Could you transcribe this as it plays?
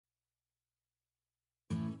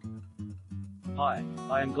Hi,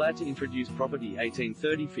 I am glad to introduce property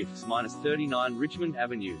 1835-39 Richmond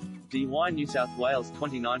Avenue, Dee Why New South Wales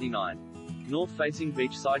 2099. North-facing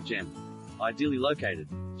beachside gem. Ideally located.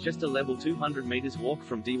 Just a level 200 metres walk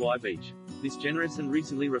from Dee Why Beach. This generous and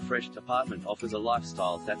recently refreshed apartment offers a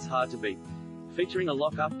lifestyle that's hard to beat. Featuring a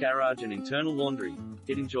lock-up garage and internal laundry,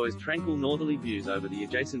 it enjoys tranquil northerly views over the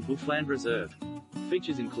adjacent Bushland Reserve.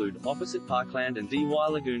 Features include opposite parkland and Dee Why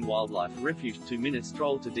Lagoon Wildlife Refuge, 2-minute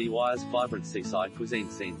stroll to Dee Why's vibrant seaside cuisine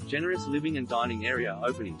scene, generous living and dining area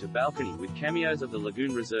opening to balcony with cameos of the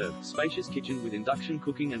Lagoon Reserve, spacious kitchen with induction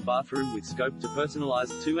cooking and bathroom with scope to personalize,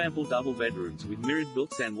 2 ample double bedrooms with mirrored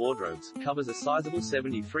built-in and wardrobes, covers a sizable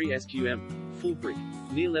 73 SQM, full brick,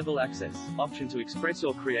 near-level access, option to express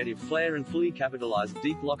your creative flair and fully capitalize,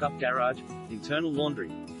 deep lock-up garage, internal laundry.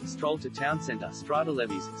 Stroll to town centre, strata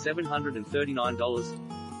levies, $739,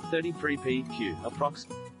 33 PQ, approx.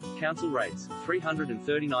 Council rates,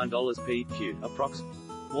 $339 PQ, approx.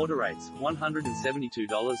 Water rates,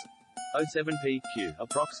 $172, 07 PQ,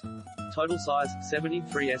 approx. Total size,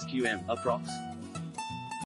 73 SQM, approx.